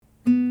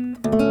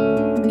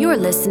are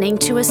listening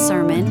to a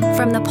sermon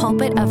from the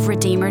pulpit of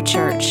Redeemer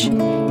Church,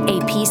 a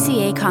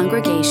PCA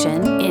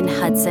congregation in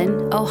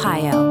Hudson,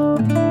 Ohio.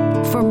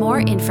 For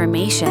more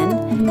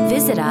information,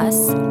 visit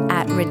us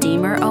at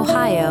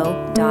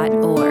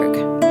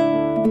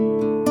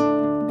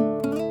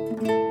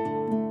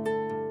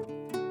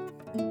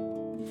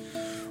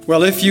redeemerohio.org.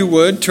 Well, if you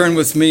would, turn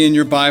with me in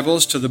your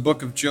Bibles to the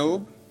book of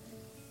Job.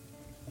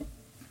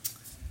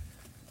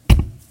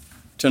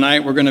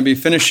 Tonight we're going to be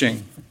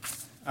finishing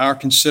our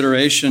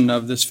consideration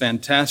of this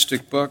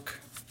fantastic book,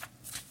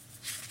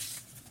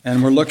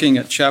 and we're looking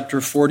at chapter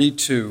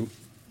 42.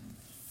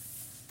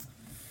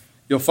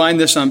 You'll find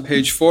this on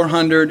page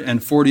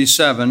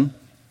 447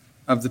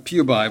 of the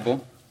Pew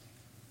Bible.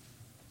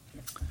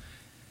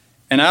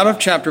 And out of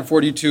chapter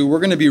 42, we're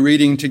going to be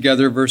reading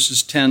together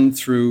verses 10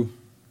 through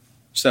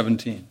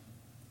 17.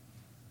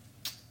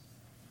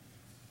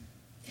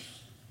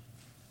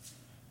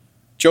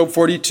 Job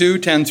 42,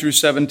 10 through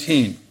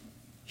 17.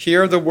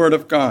 Hear the word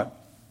of God.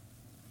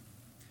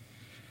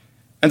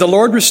 And the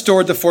Lord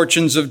restored the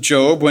fortunes of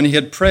Job when he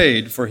had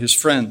prayed for his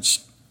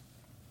friends.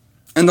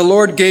 And the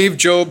Lord gave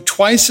Job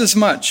twice as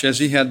much as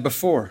he had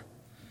before.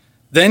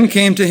 Then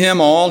came to him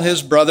all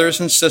his brothers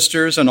and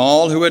sisters and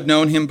all who had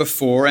known him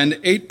before, and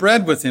ate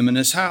bread with him in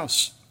his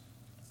house.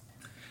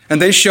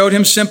 And they showed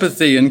him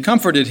sympathy and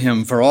comforted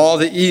him for all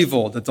the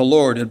evil that the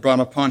Lord had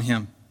brought upon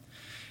him.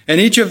 And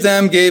each of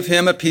them gave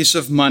him a piece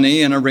of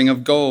money and a ring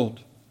of gold.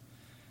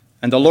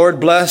 And the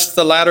Lord blessed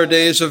the latter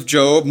days of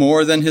Job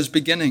more than his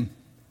beginning.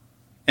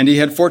 And he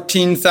had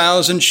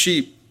 14,000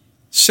 sheep,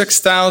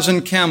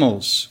 6,000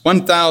 camels,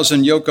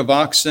 1,000 yoke of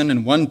oxen,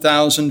 and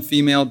 1,000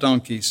 female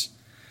donkeys.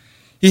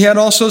 He had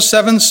also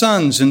 7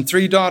 sons and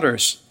 3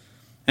 daughters.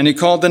 And he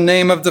called the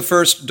name of the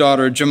first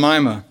daughter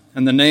Jemimah,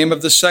 and the name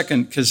of the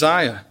second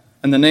Keziah,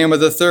 and the name of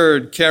the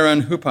third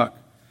Keren-Hupach.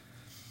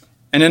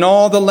 And in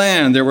all the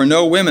land there were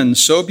no women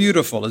so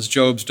beautiful as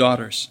Job's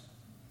daughters.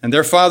 And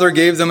their father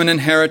gave them an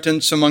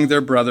inheritance among their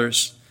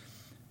brothers.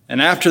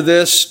 And after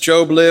this,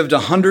 Job lived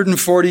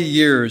 140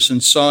 years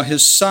and saw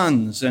his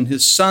sons and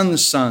his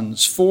sons'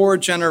 sons 4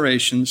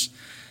 generations.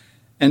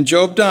 And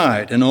Job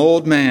died, an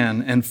old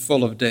man and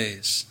full of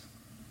days.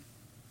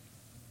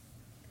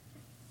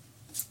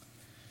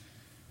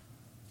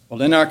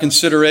 Well, in our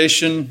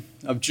consideration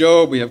of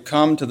Job, we have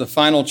come to the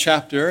final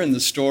chapter in the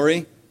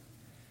story.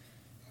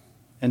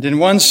 And in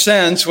one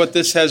sense, what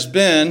this has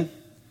been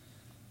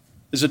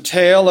is a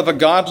tale of a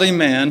godly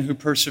man who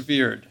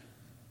persevered.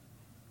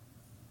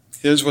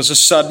 His was a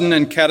sudden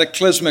and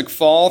cataclysmic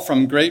fall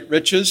from great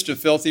riches to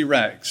filthy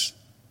rags.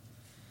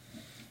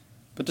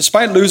 But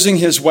despite losing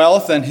his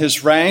wealth and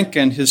his rank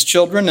and his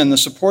children and the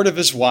support of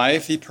his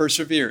wife, he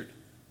persevered.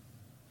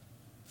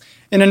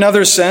 In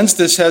another sense,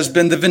 this has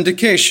been the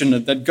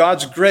vindication that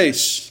God's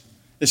grace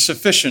is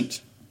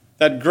sufficient,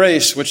 that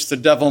grace which the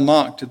devil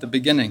mocked at the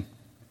beginning.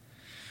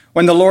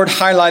 When the Lord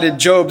highlighted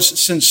Job's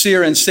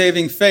sincere and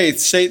saving faith,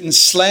 Satan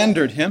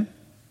slandered him.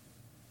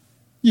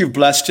 You've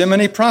blessed him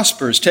and he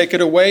prospers. Take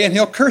it away and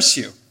he'll curse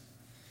you.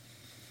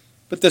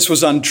 But this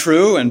was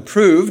untrue and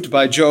proved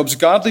by Job's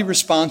godly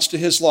response to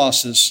his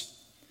losses.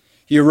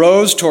 He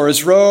arose, tore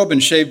his robe,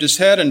 and shaved his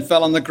head, and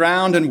fell on the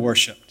ground and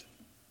worshipped.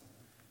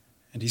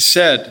 And he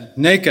said,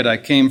 Naked I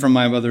came from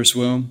my mother's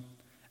womb,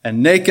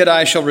 and naked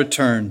I shall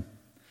return.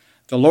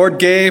 The Lord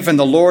gave, and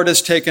the Lord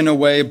has taken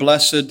away.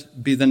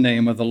 Blessed be the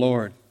name of the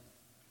Lord.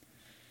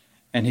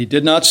 And he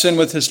did not sin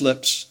with his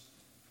lips.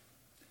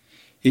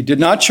 He did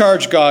not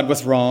charge God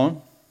with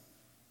wrong.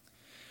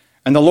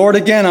 And the Lord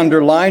again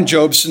underlined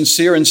Job's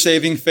sincere and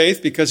saving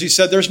faith because he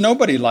said there's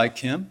nobody like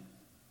him.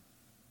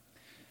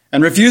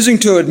 And refusing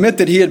to admit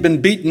that he had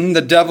been beaten,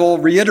 the devil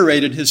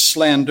reiterated his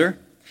slander.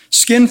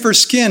 Skin for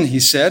skin, he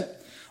said.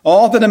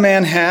 All that a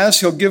man has,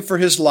 he'll give for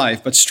his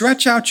life. But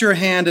stretch out your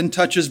hand and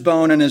touch his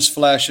bone and his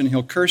flesh, and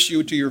he'll curse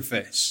you to your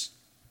face.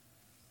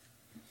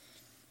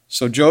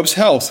 So Job's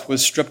health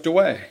was stripped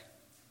away.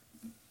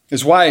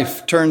 His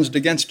wife turned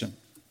against him.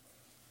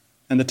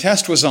 And the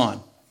test was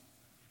on.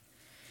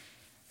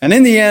 And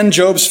in the end,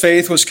 Job's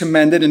faith was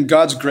commended and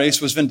God's grace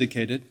was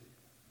vindicated.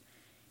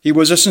 He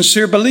was a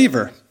sincere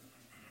believer.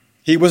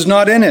 He was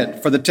not in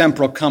it for the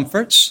temporal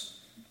comforts.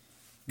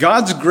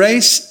 God's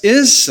grace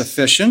is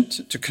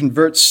sufficient to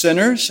convert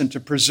sinners and to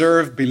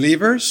preserve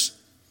believers.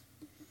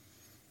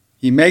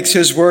 He makes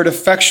his word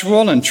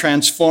effectual in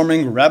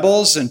transforming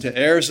rebels into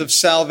heirs of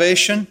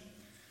salvation.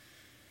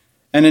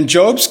 And in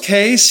Job's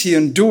case, he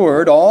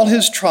endured all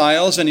his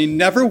trials and he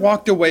never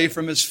walked away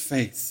from his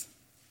faith.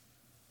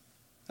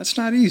 That's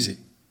not easy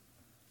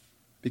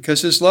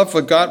because his love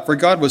for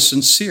God was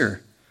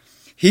sincere.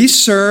 He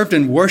served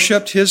and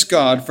worshiped his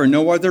God for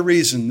no other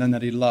reason than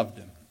that he loved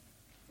him.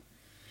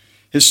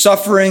 His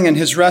suffering and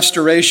his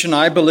restoration,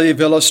 I believe,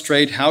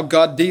 illustrate how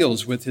God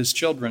deals with his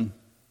children.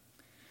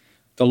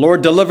 The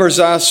Lord delivers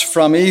us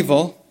from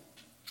evil,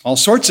 all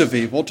sorts of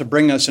evil, to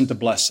bring us into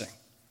blessing.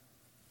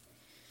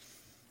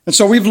 And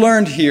so we've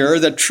learned here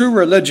that true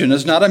religion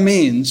is not a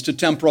means to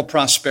temporal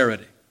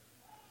prosperity.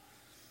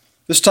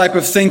 This type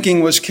of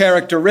thinking was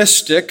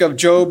characteristic of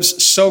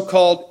Job's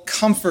so-called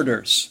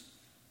comforters.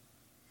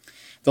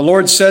 The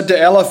Lord said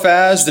to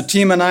Eliphaz the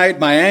Temanite,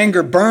 "My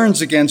anger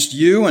burns against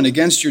you and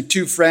against your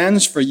two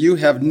friends, for you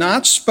have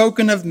not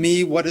spoken of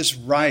me what is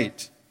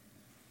right."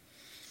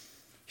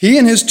 He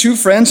and his two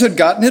friends had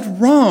gotten it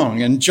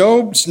wrong, and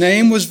Job's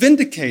name was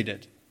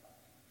vindicated.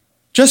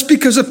 Just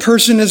because a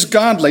person is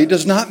godly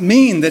does not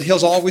mean that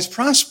he'll always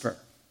prosper.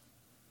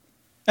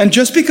 And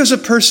just because a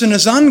person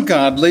is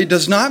ungodly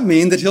does not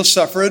mean that he'll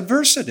suffer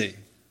adversity.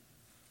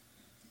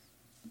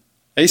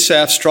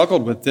 Asaph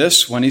struggled with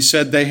this when he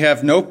said, "They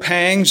have no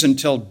pangs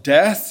until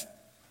death.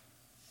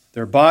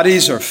 Their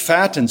bodies are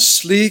fat and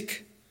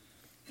sleek.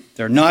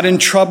 They're not in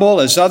trouble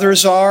as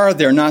others are.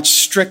 They're not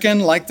stricken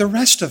like the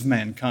rest of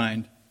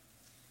mankind."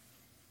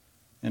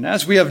 And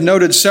as we have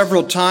noted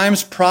several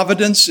times,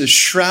 providence is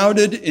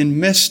shrouded in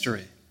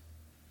mystery.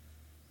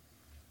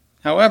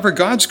 However,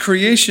 God's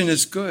creation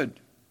is good,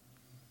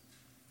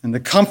 and the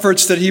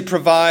comforts that he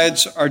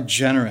provides are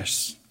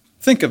generous.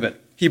 Think of it.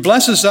 He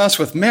blesses us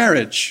with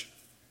marriage,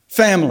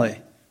 family,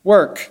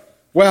 work,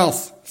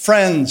 wealth,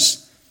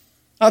 friends,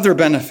 other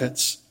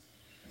benefits.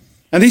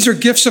 And these are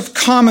gifts of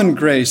common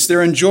grace.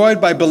 They're enjoyed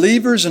by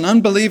believers and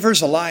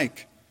unbelievers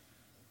alike.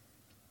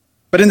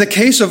 But in the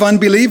case of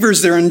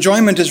unbelievers, their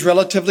enjoyment is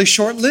relatively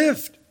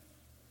short-lived.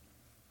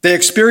 They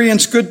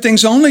experience good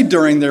things only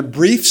during their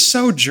brief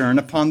sojourn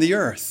upon the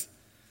earth.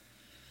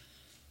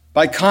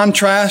 By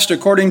contrast,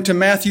 according to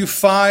Matthew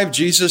 5,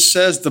 Jesus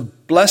says, "The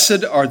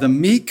blessed are the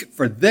meek,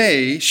 for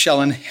they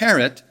shall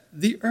inherit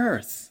the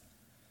earth."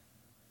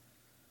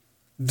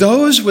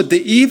 Those with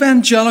the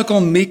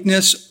evangelical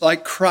meekness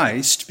like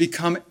Christ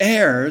become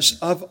heirs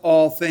of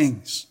all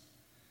things.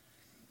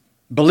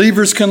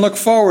 Believers can look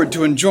forward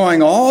to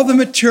enjoying all the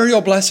material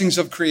blessings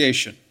of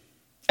creation.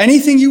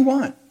 Anything you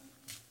want.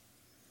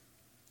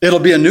 It'll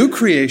be a new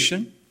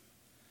creation.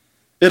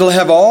 It'll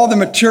have all the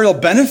material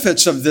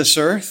benefits of this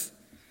earth.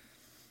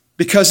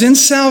 Because in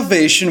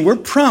salvation, we're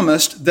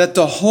promised that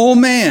the whole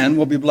man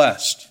will be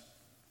blessed,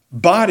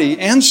 body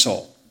and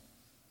soul.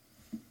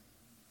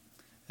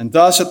 And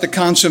thus, at the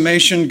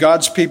consummation,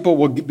 God's people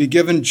will be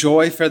given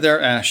joy for their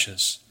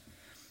ashes.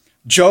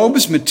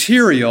 Job's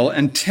material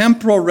and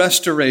temporal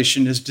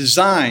restoration is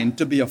designed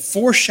to be a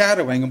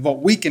foreshadowing of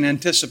what we can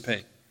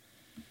anticipate.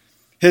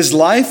 His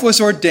life was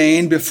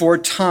ordained before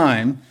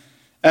time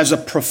as a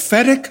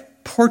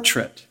prophetic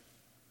portrait.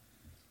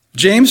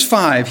 James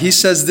 5, he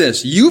says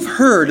this, "You've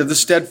heard of the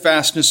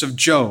steadfastness of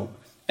Job,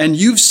 and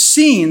you've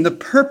seen the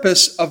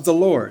purpose of the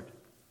Lord."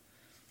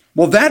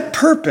 Well, that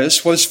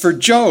purpose was for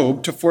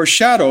Job to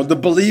foreshadow the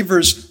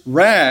believer's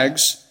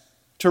rags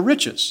to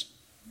riches.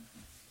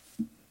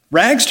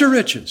 Rags to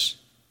riches.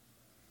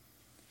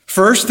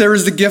 First, there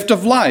is the gift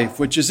of life,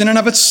 which is in and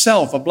of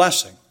itself a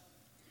blessing.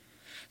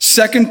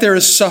 Second, there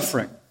is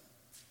suffering.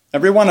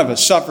 Every one of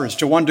us suffers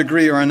to one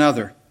degree or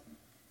another.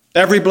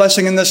 Every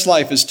blessing in this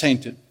life is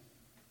tainted.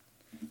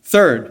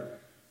 Third,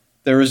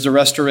 there is the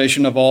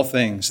restoration of all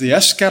things, the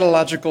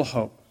eschatological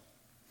hope.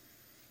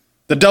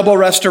 The double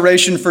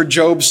restoration for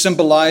Job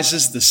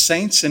symbolizes the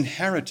saints'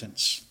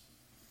 inheritance.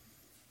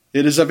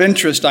 It is of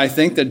interest, I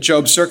think, that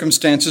Job's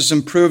circumstances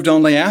improved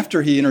only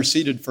after he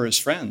interceded for his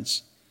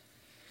friends.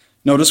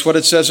 Notice what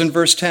it says in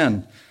verse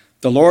 10.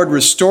 "The Lord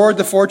restored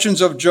the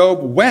fortunes of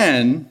Job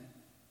when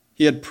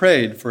he had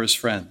prayed for his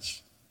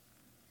friends."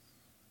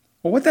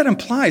 Well, what that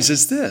implies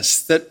is this,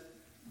 that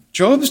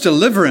Job's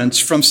deliverance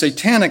from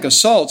satanic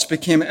assaults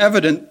became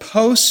evident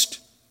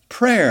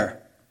post-prayer.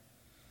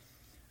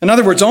 In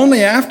other words,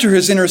 only after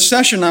his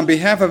intercession on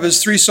behalf of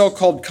his three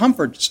so-called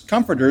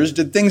comforters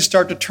did things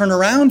start to turn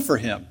around for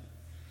him.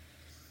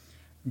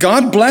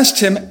 God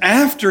blessed him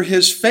after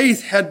his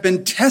faith had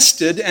been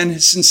tested and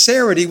his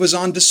sincerity was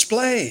on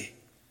display.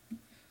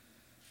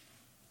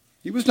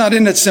 He was not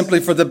in it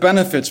simply for the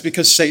benefits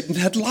because Satan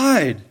had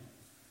lied.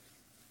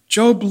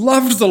 Job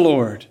loved the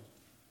Lord,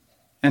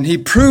 and he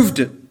proved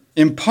it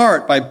in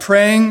part by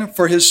praying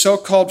for his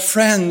so-called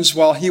friends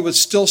while he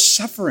was still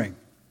suffering.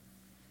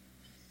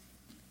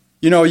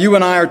 You know, you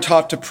and I are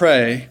taught to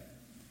pray,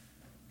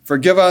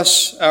 "Forgive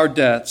us our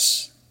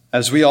debts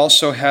as we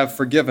also have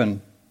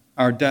forgiven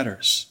our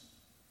debtors."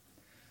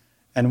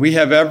 And we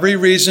have every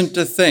reason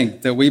to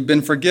think that we've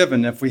been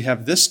forgiven if we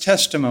have this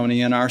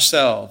testimony in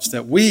ourselves,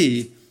 that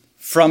we,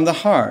 from the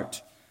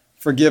heart,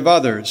 forgive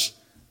others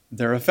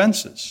their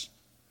offenses.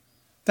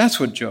 That's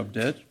what Job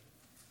did.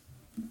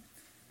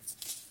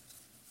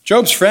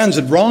 Job's friends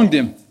had wronged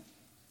him.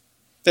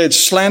 They had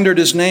slandered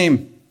his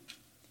name.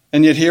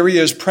 And yet here he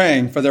is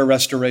praying for their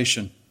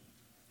restoration.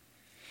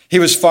 He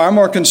was far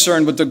more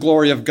concerned with the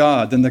glory of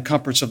God than the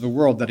comforts of the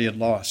world that he had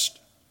lost.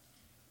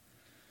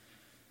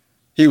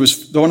 He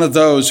was one of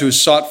those who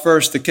sought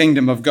first the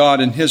kingdom of God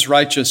and his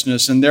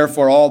righteousness, and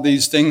therefore all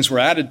these things were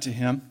added to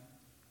him.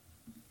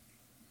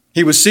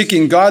 He was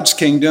seeking God's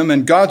kingdom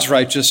and God's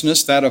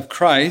righteousness, that of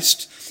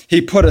Christ.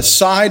 He put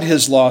aside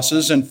his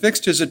losses and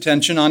fixed his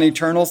attention on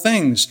eternal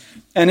things.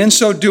 And in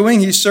so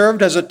doing, he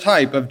served as a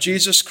type of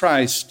Jesus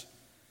Christ,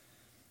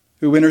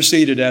 who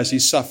interceded as he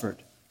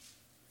suffered.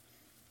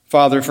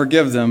 "Father,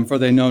 forgive them, for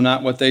they know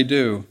not what they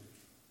do."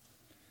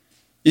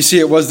 You see,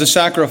 it was the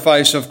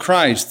sacrifice of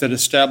Christ that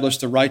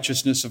established the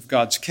righteousness of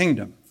God's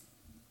kingdom.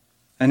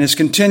 And his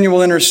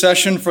continual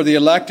intercession for the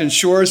elect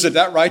ensures that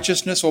that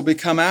righteousness will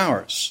become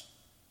ours,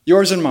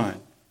 yours and mine.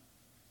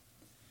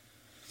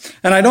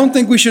 And I don't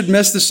think we should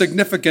miss the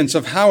significance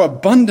of how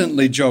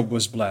abundantly Job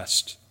was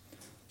blessed.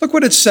 Look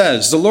what it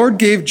says. The Lord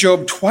gave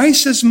Job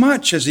twice as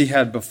much as he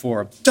had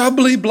before,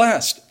 doubly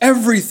blessed.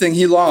 Everything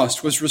he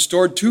lost was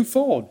restored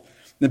twofold.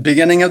 In the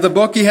beginning of the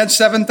book, he had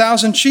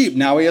 7,000 sheep.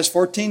 Now he has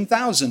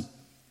 14,000.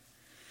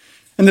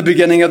 In the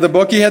beginning of the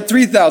book, he had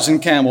 3,000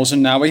 camels,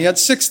 and now he had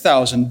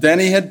 6,000. Then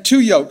he had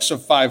 2 yokes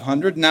of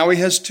 500. Now he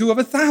has 2 of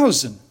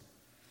 1,000.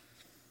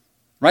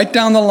 Right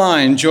down the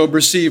line, Job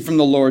received from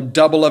the Lord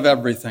double of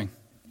everything.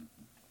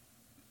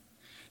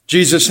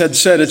 Jesus had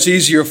said it's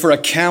easier for a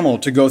camel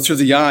to go through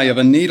the eye of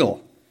a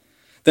needle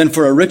than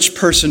for a rich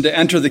person to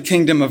enter the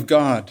kingdom of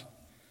God.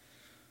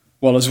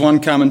 Well, as one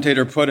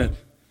commentator put it,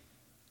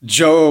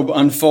 Job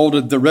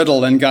unfolded the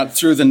riddle and got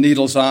through the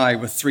needle's eye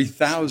with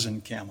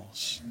 3,000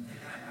 camels.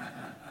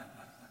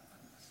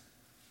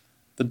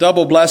 The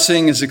double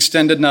blessing is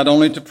extended not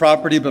only to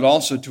property, but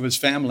also to his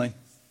family.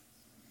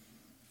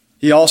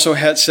 He also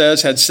had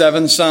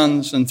 7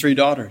 sons and 3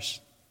 daughters.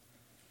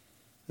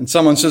 And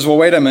someone says, well,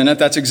 wait a minute,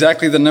 that's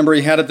exactly the number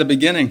he had at the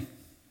beginning.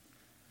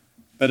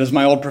 But as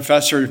my old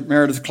professor,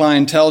 Meredith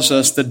Klein, tells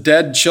us, the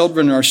dead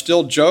children are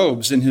still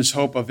Job's in his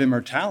hope of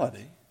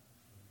immortality.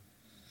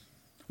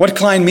 What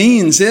Klein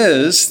means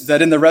is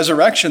that in the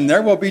resurrection,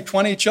 there will be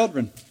 20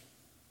 children.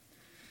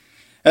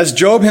 As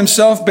Job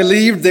himself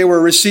believed, they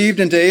were received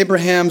into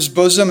Abraham's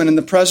bosom, and in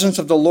the presence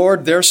of the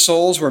Lord, their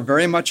souls were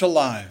very much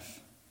alive,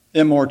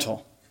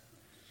 immortal.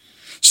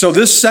 So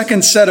this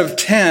second set of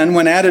 10,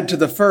 when added to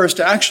the first,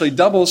 actually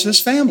doubles his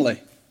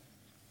family.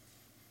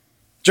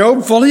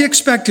 Job fully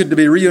expected to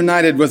be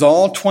reunited with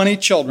all 20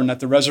 children at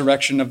the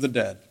resurrection of the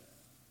dead.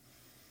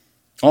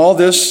 All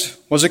this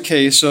was a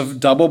case of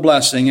double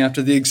blessing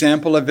after the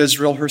example of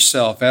Israel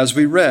herself. As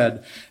we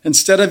read,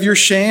 instead of your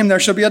shame, there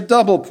shall be a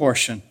double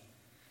portion.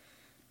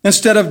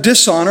 Instead of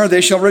dishonor,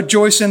 they shall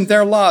rejoice in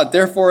their lot.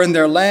 Therefore, in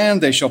their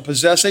land, they shall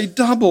possess a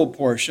double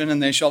portion,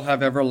 and they shall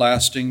have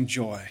everlasting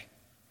joy.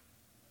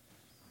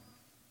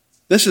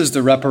 This is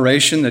the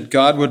reparation that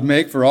God would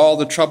make for all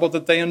the trouble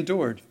that they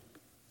endured.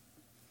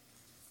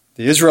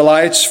 The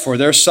Israelites, for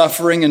their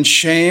suffering and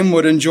shame,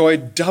 would enjoy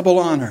double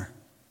honor.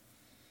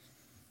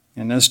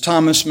 And as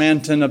Thomas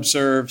Manton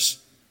observes,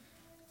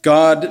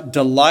 God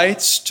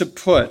delights to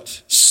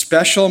put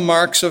special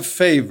marks of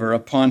favor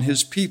upon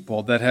his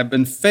people that have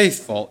been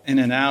faithful in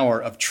an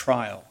hour of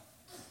trial.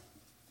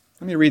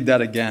 Let me read that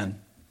again.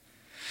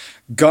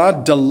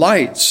 God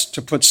delights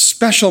to put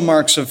special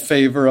marks of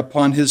favor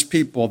upon his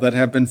people that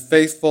have been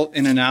faithful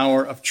in an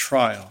hour of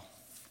trial.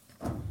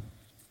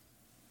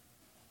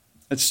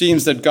 It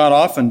seems that God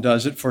often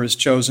does it for his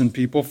chosen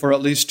people for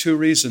at least 2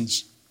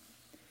 reasons.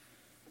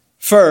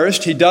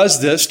 First, he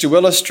does this to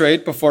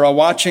illustrate before a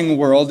watching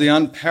world the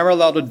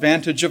unparalleled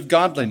advantage of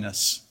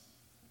godliness.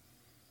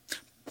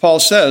 Paul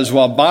says,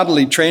 while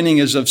bodily training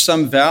is of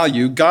some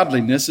value,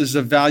 godliness is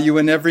of value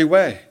in every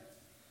way.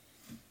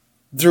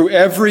 Through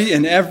every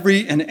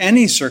and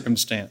any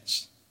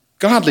circumstance,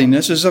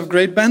 godliness is of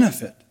great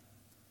benefit.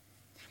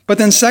 But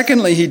then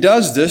secondly, he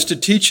does this to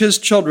teach his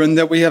children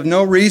that we have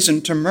no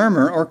reason to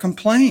murmur or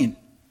complain.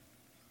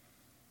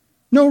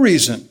 No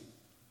reason.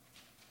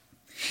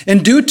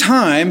 In due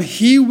time,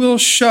 he will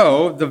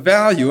show the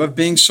value of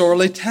being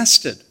sorely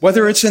tested,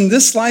 whether it's in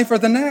this life or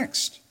the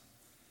next.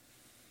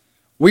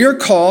 We are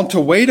called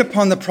to wait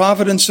upon the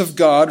providence of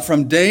God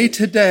from day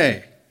to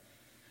day,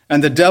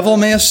 and the devil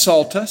may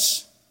assault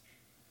us,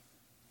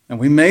 and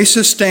we may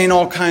sustain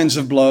all kinds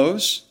of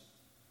blows,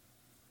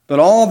 but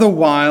all the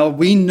while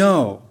we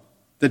know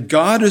that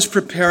God is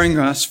preparing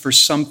us for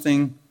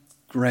something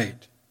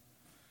great.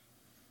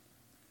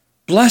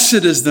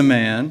 Blessed is the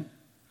man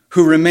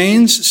who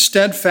remains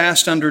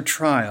steadfast under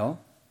trial,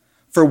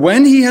 for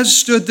when he has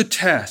stood the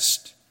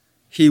test,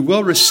 he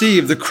will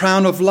receive the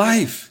crown of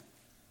life,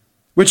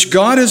 which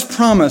God has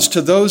promised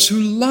to those who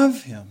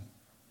love him.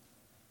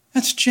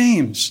 That's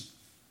James.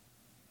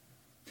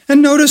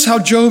 And notice how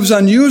Job's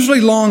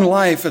unusually long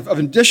life of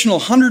an additional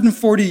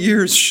 140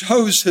 years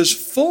shows his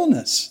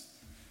fullness.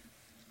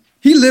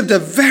 He lived a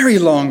very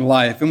long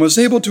life and was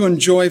able to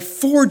enjoy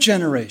 4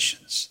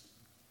 generations.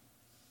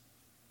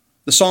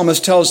 The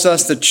psalmist tells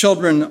us that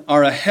children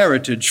are a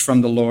heritage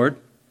from the Lord,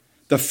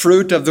 the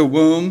fruit of the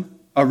womb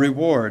a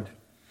reward.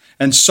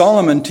 And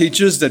Solomon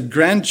teaches that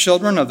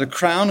grandchildren are the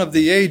crown of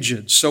the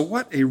aged. So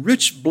what a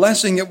rich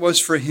blessing it was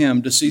for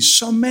him to see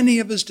so many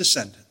of his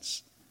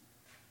descendants.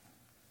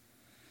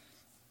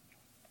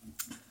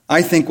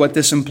 I think what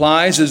this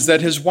implies is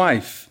that his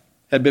wife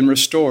had been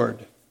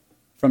restored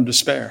from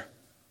despair.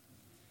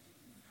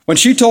 When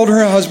she told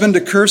her husband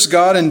to curse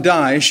God and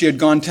die, she had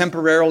gone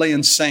temporarily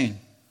insane.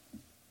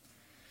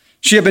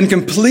 She had been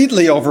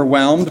completely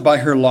overwhelmed by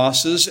her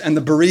losses and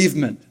the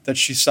bereavement that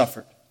she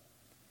suffered.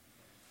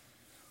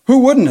 Who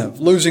wouldn't have,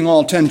 losing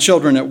all 10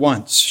 children at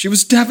once? She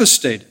was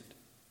devastated.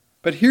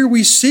 But here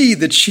we see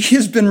that she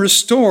has been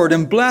restored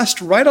and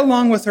blessed right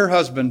along with her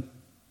husband.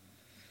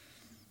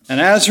 And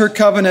as her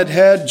covenant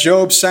head,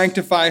 Job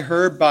sanctified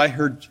her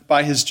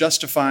by his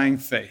justifying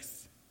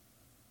faith.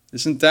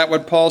 Isn't that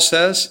what Paul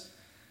says?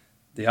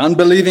 The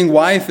unbelieving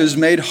wife is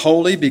made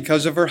holy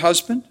because of her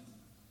husband.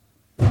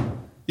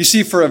 You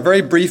see, for a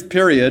very brief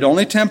period,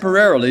 only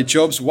temporarily,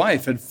 Job's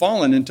wife had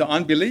fallen into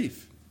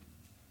unbelief.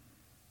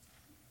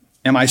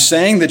 Am I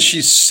saying that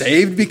she's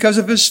saved because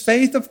of his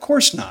faith? Of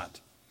course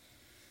not.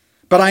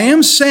 But I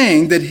am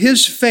saying that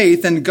his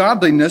faith and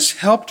godliness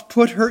helped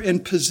put her in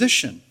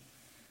position.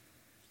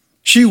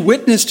 She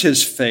witnessed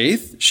his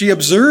faith. She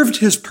observed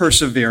his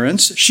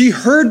perseverance. She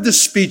heard the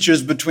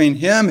speeches between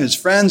him, his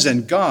friends,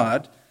 and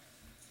God.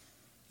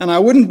 And I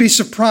wouldn't be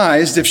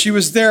surprised if she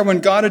was there when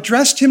God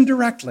addressed him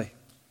directly.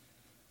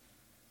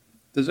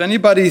 Does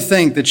anybody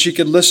think that she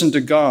could listen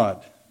to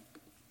God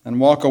and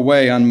walk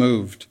away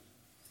unmoved?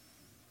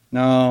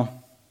 No.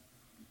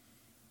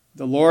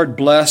 The Lord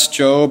blessed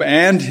Job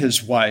and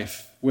his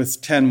wife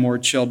with 10 more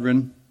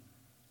children,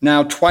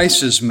 now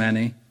twice as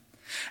many.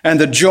 And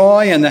the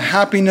joy and the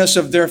happiness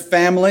of their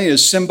family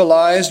is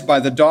symbolized by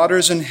the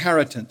daughter's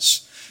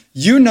inheritance.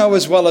 You know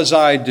as well as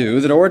I do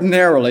that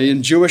ordinarily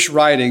in Jewish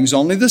writings,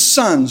 only the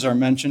sons are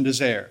mentioned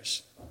as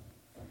heirs.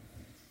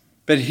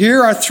 But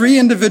here are 3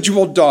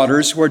 individual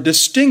daughters who are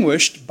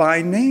distinguished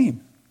by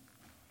name.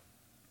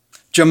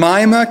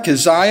 Jemima,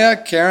 Keziah,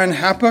 Karen,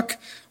 Happuk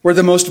were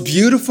the most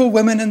beautiful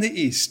women in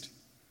the East.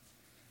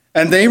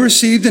 And they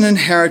received an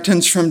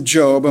inheritance from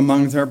Job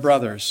among their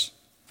brothers.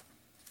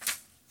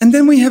 And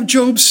then we have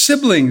Job's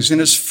siblings and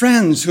his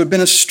friends who had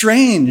been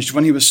estranged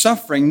when he was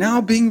suffering,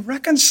 now being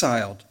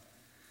reconciled.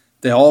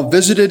 They all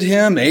visited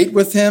him, ate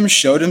with him,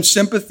 showed him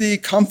sympathy,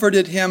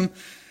 comforted him,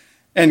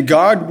 and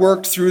God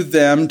worked through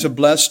them to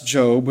bless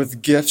Job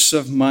with gifts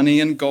of money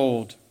and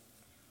gold,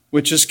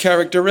 which is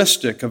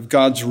characteristic of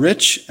God's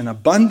rich and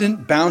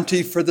abundant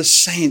bounty for the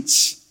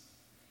saints.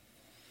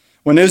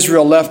 When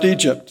Israel left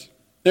Egypt,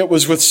 it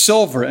was with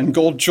silver and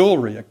gold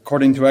jewelry,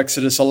 according to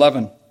Exodus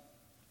 11.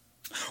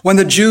 When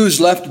the Jews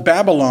left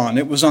Babylon,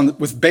 it was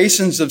with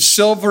basins of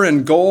silver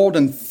and gold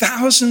and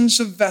thousands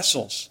of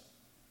vessels.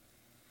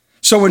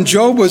 So when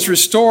Job was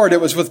restored,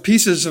 it was with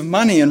pieces of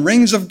money and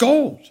rings of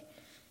gold.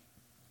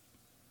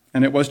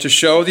 And it was to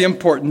show the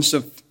importance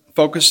of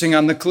focusing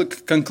on the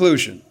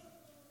conclusion,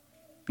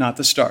 not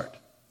the start.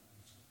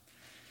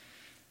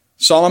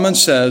 Solomon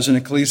says in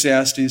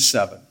Ecclesiastes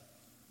 7,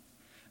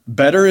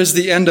 better is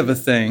the end of a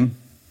thing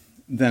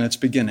than its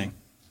beginning.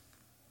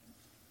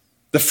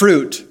 The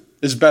fruit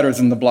is better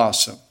than the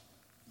blossom.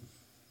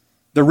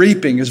 The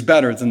reaping is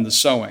better than the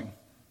sowing.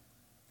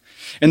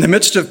 In the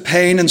midst of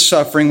pain and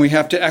suffering, we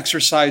have to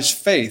exercise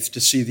faith to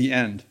see the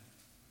end.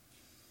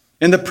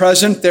 In the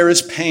present, there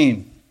is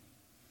pain.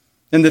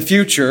 In the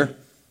future,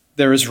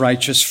 there is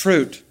righteous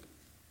fruit.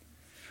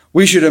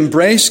 We should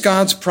embrace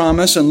God's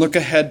promise and look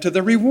ahead to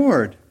the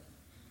reward.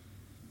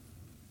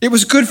 It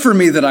was good for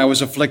me that I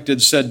was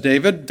afflicted, said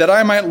David, that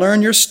I might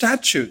learn your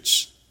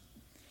statutes.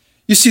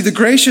 You see, the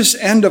gracious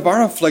end of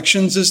our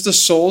afflictions is the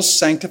soul's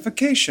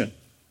sanctification.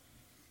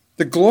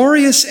 The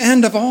glorious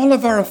end of all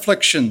of our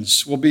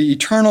afflictions will be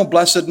eternal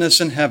blessedness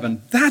in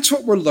heaven. That's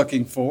what we're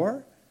looking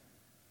for.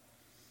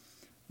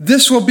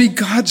 This will be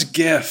God's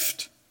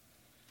gift.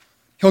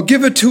 He'll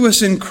give it to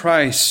us in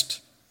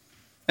Christ.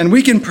 And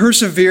we can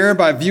persevere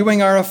by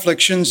viewing our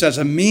afflictions as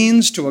a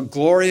means to a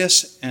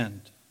glorious end.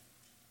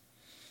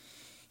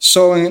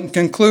 So in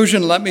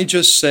conclusion, let me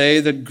just say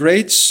that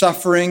great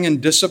suffering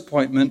and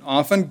disappointment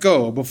often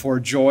go before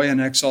joy and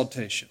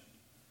exaltation.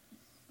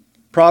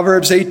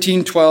 Proverbs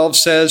 18:12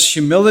 says,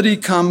 humility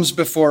comes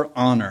before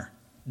honor.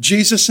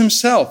 Jesus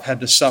himself had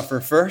to suffer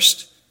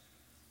first,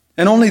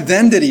 and only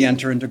then did he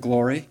enter into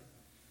glory.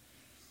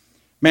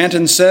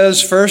 Manton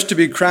says, first to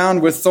be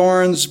crowned with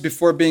thorns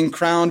before being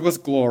crowned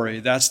with glory.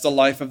 That's the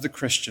life of the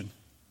Christian.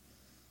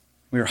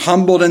 We are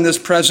humbled in this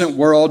present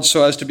world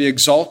so as to be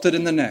exalted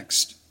in the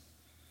next.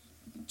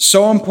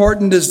 So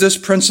important is this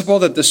principle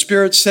that the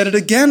Spirit said it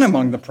again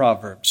among the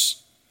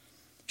Proverbs.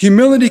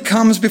 Humility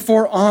comes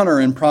before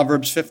honor in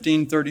Proverbs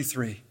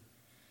 15:33.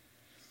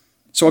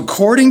 So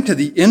according to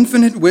the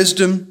infinite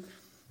wisdom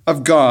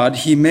of God,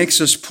 he makes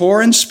us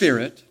poor in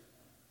spirit,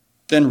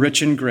 then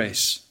rich in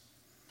grace.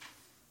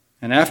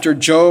 And after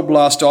Job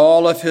lost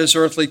all of his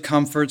earthly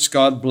comforts,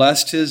 God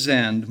blessed his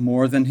end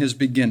more than his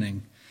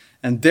beginning.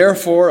 And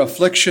therefore,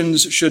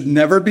 afflictions should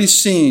never be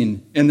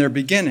seen in their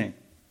beginning,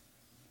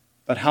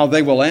 but how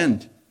they will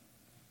end.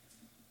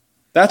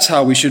 That's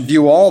how we should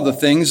view all the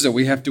things that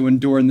we have to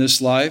endure in this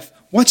life.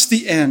 What's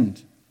the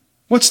end?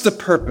 What's the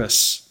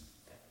purpose?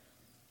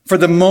 For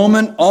the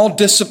moment, all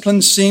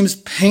discipline seems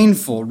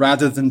painful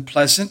rather than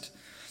pleasant,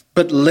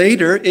 but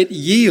later it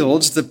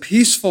yields the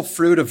peaceful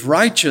fruit of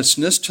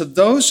righteousness to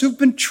those who've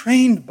been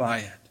trained by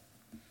it.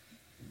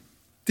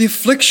 The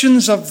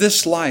afflictions of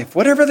this life,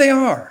 whatever they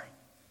are,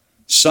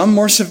 some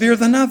more severe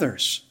than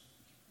others,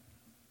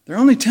 they're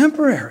only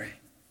temporary.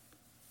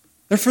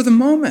 They're for the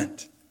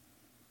moment.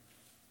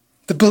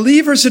 The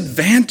believer's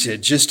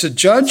advantage is to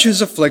judge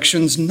his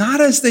afflictions not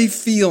as they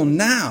feel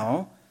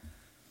now,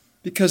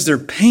 because they're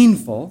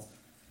painful,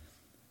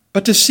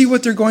 but to see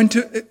what they're going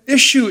to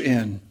issue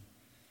in,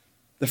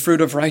 the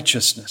fruit of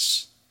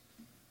righteousness.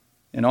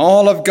 In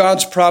all of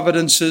God's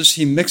providences,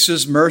 he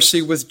mixes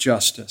mercy with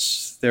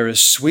justice. There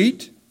is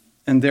sweet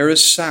and there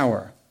is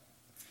sour.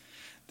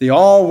 The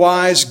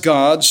all-wise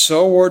God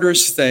so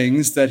orders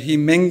things that he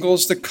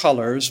mingles the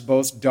colors,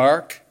 both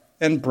dark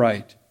and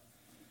bright.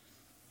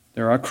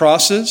 There are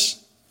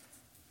crosses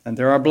and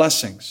there are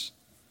blessings.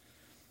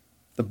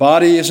 The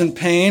body is in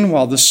pain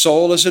while the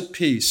soul is at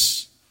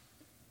peace.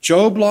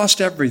 Job lost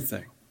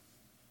everything.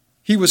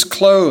 He was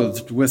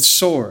clothed with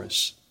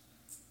sores,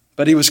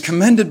 but he was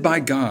commended by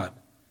God.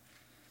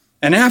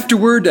 And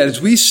afterward, as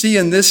we see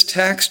in this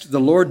text, the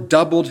Lord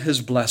doubled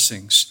his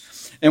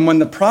blessings. And when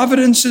the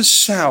providence is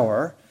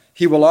sour,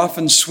 he will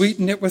often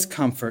sweeten it with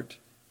comfort.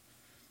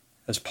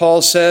 As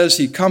Paul says,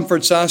 he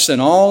comforts us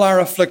in all our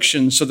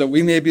afflictions so that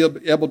we may be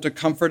able to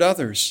comfort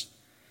others.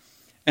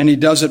 And he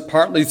does it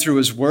partly through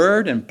his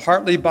word and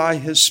partly by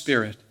his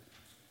Spirit.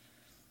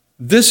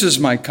 This is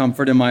my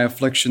comfort in my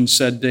affliction,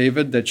 said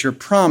David, that your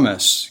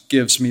promise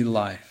gives me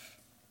life.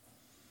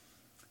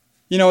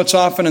 You know, it's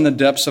often in the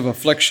depths of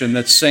affliction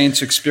that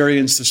saints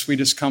experience the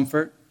sweetest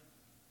comfort.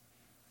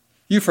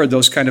 You've heard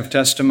those kind of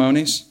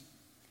testimonies.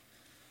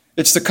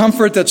 It's the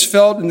comfort that's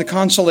felt in the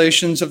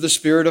consolations of the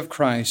Spirit of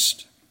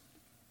Christ.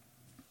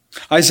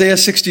 Isaiah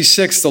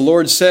 66, the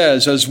Lord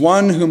says, as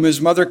one whom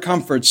his mother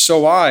comforts,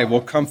 so I will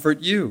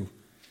comfort you.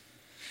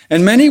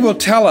 And many will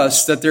tell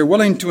us that they're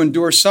willing to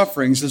endure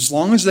sufferings as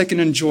long as they can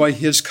enjoy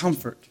his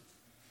comfort.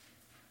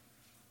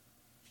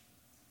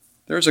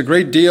 There's a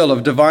great deal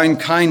of divine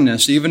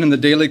kindness even in the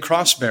daily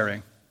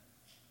cross-bearing.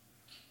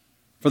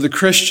 For the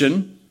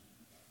Christian,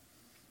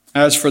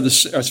 as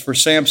for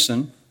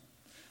Samson,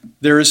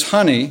 there is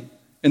honey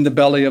in the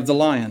belly of the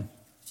lion.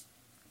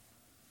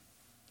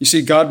 You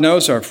see, God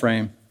knows our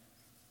frame,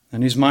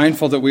 and he's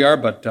mindful that we are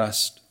but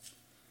dust.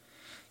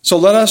 So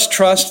let us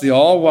trust the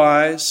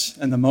all-wise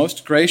and the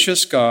most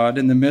gracious God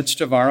in the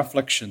midst of our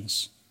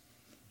afflictions.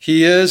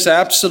 He is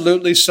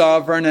absolutely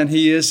sovereign, and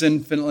he is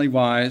infinitely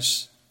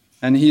wise,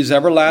 and he is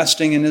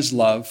everlasting in his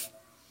love.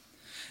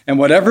 And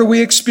whatever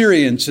we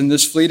experience in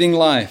this fleeting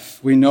life,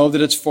 we know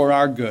that it's for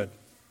our good.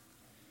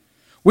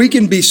 We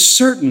can be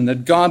certain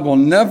that God will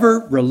never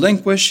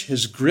relinquish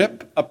his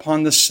grip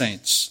upon the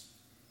saints.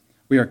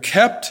 We are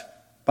kept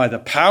by the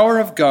power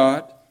of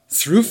God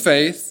through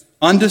faith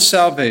unto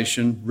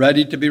salvation,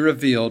 ready to be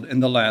revealed in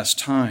the last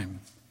time.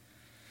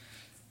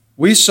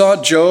 We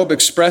saw Job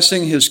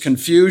expressing his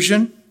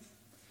confusion,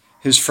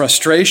 his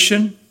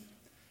frustration,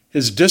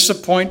 his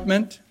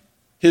disappointment,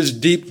 his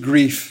deep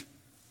grief.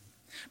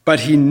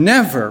 But he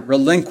never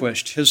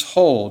relinquished his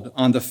hold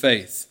on the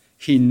faith.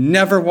 He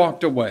never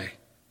walked away.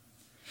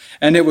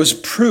 And it was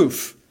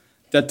proof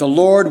that the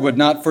Lord would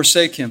not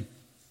forsake him,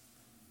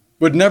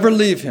 would never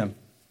leave him.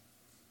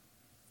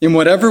 In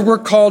whatever we're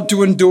called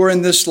to endure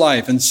in this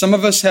life, and some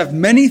of us have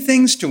many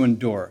things to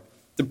endure.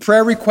 The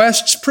prayer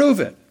requests prove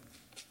it.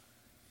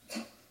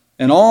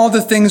 And all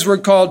the things we're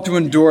called to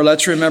endure,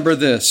 let's remember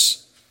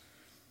this,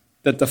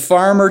 that the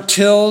farmer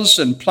tills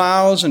and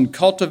plows and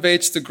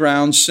cultivates the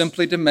ground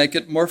simply to make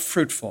it more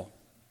fruitful.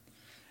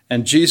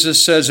 And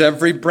Jesus says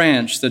every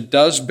branch that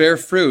does bear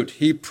fruit,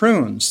 he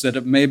prunes that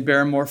it may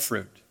bear more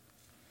fruit.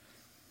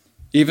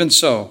 Even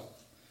so,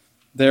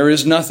 there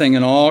is nothing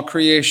in all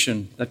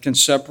creation that can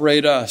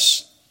separate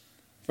us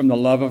from the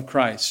love of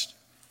Christ.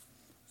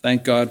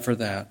 Thank God for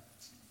that.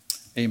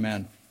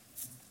 Amen.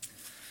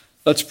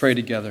 Let's pray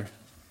together.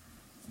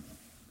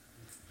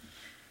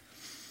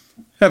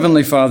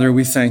 Heavenly Father,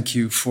 we thank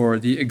you for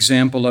the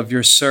example of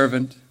your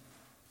servant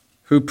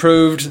who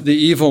proved the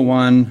evil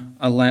one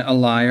a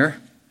liar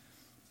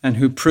and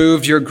who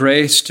proved your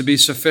grace to be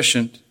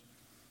sufficient.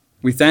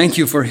 We thank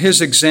you for his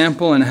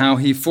example and how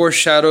he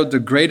foreshadowed the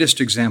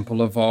greatest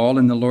example of all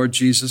in the Lord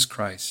Jesus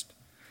Christ.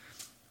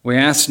 We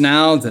ask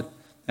now that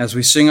as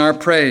we sing our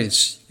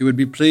praise, you would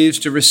be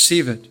pleased to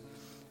receive it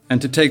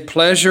and to take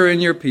pleasure in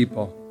your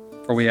people.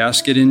 For we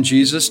ask it in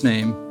Jesus'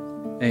 name.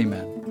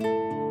 Amen.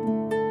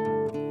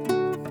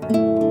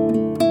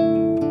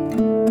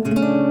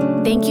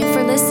 Thank you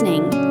for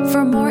listening.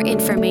 For more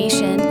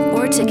information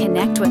or to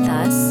connect with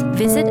us,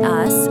 visit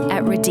us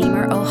at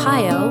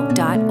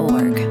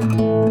redeemerohio.org.